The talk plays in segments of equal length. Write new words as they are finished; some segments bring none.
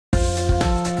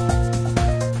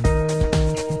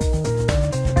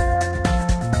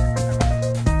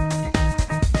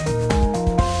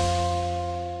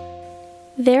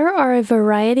There are a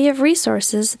variety of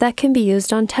resources that can be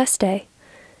used on test day.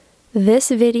 This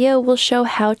video will show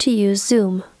how to use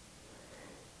Zoom.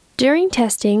 During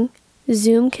testing,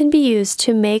 Zoom can be used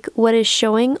to make what is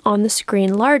showing on the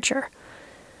screen larger.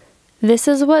 This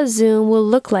is what Zoom will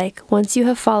look like once you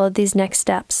have followed these next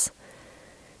steps.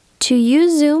 To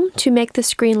use Zoom to make the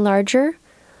screen larger,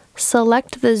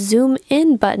 select the Zoom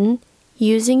In button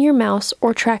using your mouse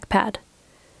or trackpad.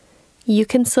 You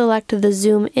can select the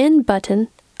Zoom In button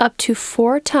up to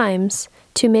 4 times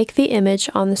to make the image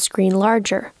on the screen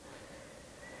larger.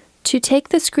 To take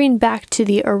the screen back to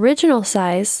the original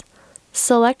size,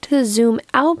 select the Zoom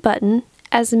Out button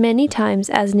as many times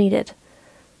as needed.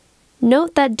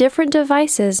 Note that different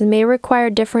devices may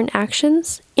require different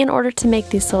actions in order to make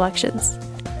these selections.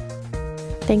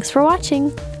 Thanks for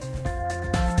watching!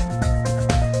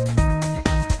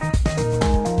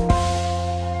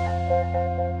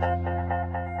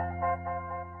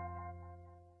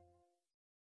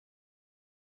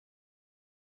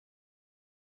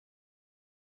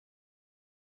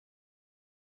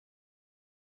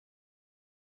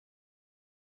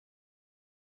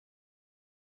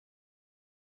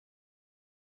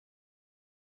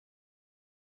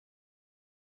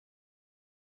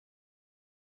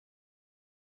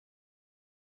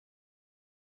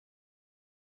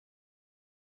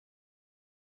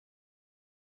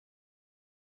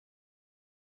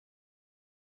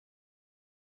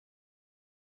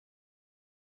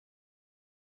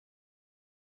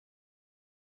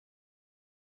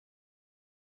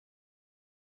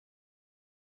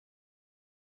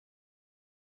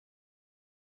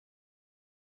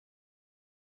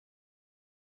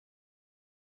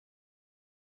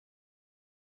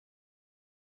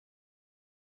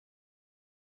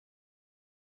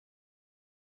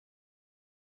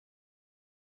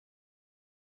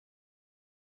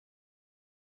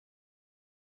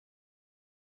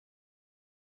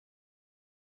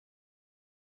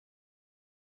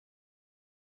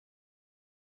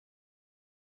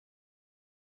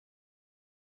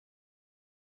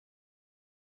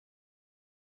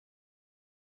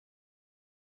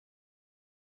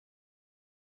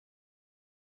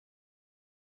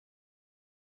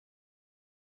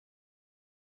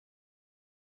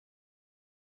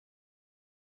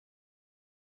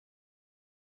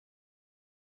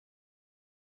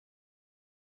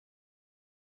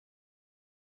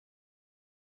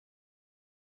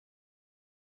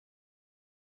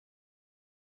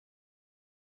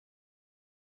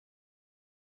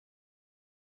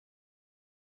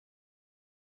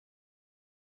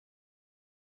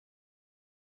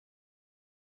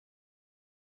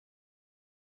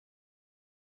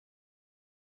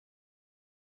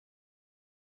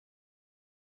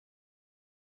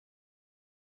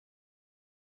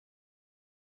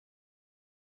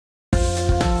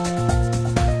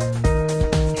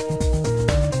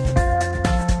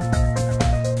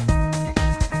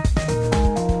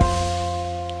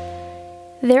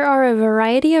 There are a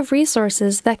variety of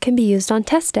resources that can be used on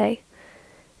test day.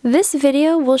 This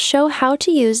video will show how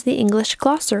to use the English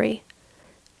glossary.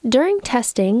 During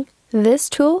testing, this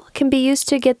tool can be used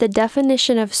to get the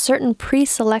definition of certain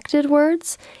pre-selected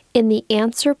words in the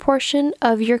answer portion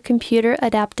of your Computer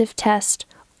Adaptive Test,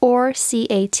 or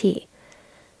CAT.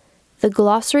 The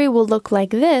glossary will look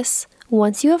like this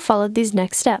once you have followed these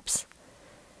next steps.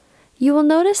 You will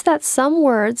notice that some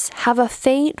words have a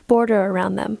faint border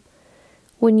around them.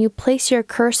 When you place your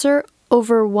cursor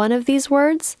over one of these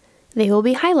words, they will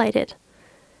be highlighted.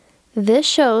 This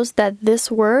shows that this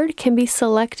word can be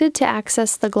selected to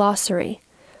access the glossary.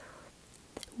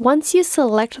 Once you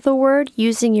select the word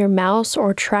using your mouse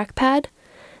or trackpad,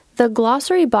 the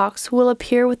glossary box will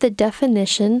appear with the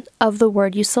definition of the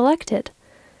word you selected.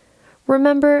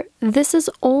 Remember, this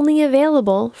is only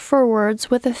available for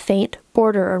words with a faint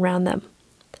border around them.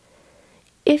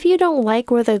 If you don't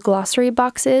like where the glossary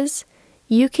box is,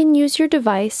 you can use your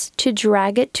device to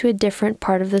drag it to a different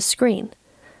part of the screen.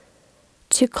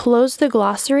 To close the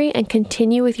glossary and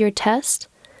continue with your test,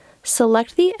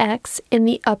 select the X in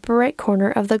the upper right corner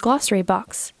of the glossary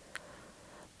box.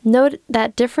 Note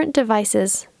that different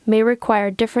devices may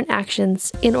require different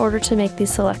actions in order to make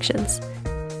these selections.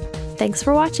 Thanks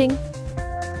for watching!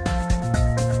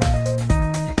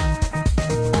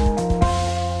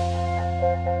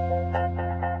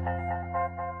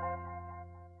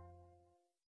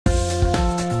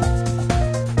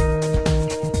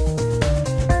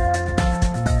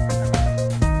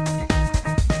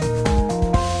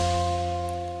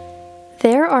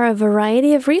 There are a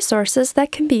variety of resources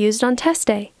that can be used on test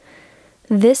day.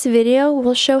 This video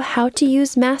will show how to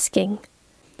use masking.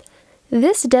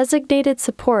 This designated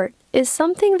support is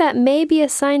something that may be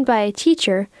assigned by a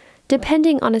teacher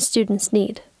depending on a student's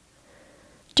need.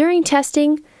 During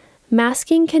testing,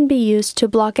 masking can be used to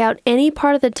block out any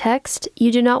part of the text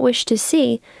you do not wish to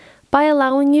see by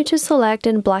allowing you to select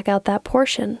and black out that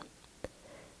portion.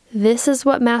 This is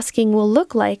what masking will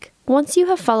look like once you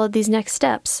have followed these next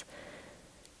steps.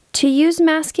 To use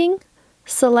masking,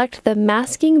 select the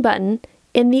Masking button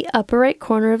in the upper right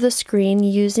corner of the screen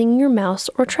using your mouse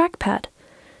or trackpad.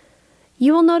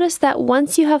 You will notice that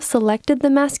once you have selected the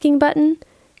Masking button,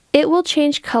 it will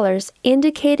change colors,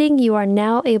 indicating you are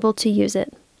now able to use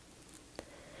it.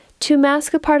 To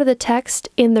mask a part of the text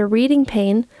in the Reading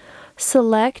pane,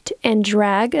 select and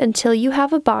drag until you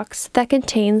have a box that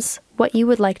contains what you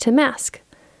would like to mask.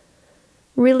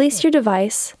 Release your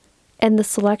device, and the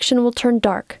selection will turn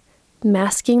dark,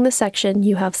 masking the section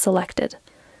you have selected.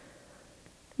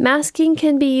 Masking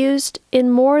can be used in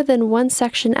more than one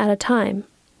section at a time.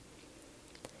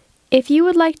 If you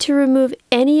would like to remove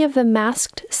any of the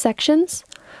masked sections,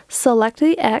 select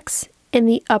the X in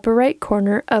the upper right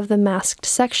corner of the masked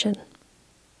section.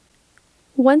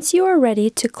 Once you are ready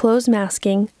to close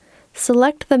masking,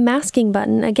 select the Masking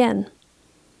button again.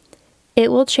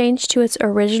 It will change to its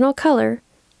original color,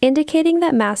 indicating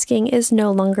that masking is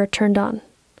no longer turned on.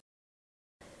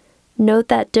 Note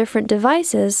that different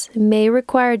devices may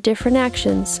require different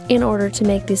actions in order to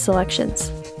make these selections.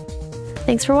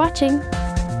 Thanks for watching!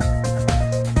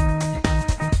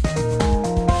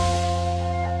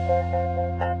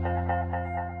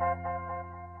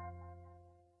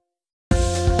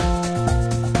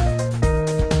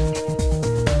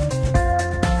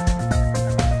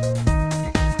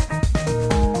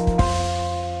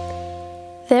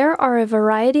 There are a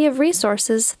variety of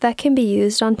resources that can be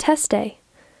used on test day.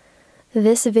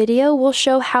 This video will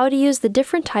show how to use the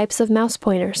different types of mouse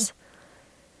pointers.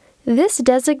 This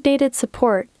designated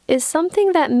support is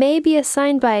something that may be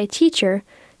assigned by a teacher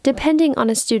depending on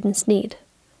a student's need.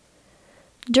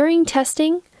 During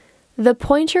testing, the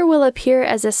pointer will appear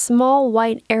as a small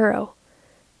white arrow,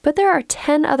 but there are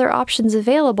 10 other options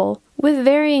available with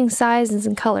varying sizes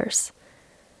and colors.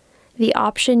 The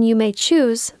option you may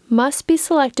choose must be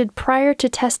selected prior to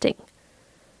testing.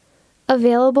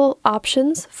 Available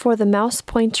options for the mouse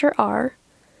pointer are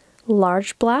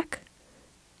large black,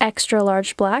 extra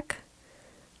large black,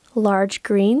 large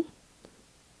green,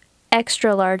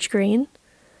 extra large green,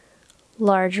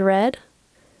 large red,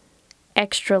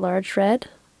 extra large red,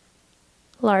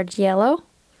 large yellow,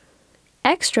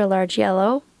 extra large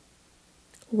yellow,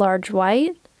 large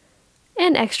white,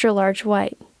 and extra large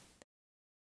white.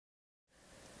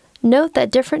 Note that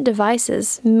different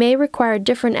devices may require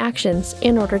different actions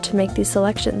in order to make these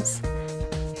selections.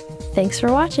 Thanks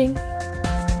for watching!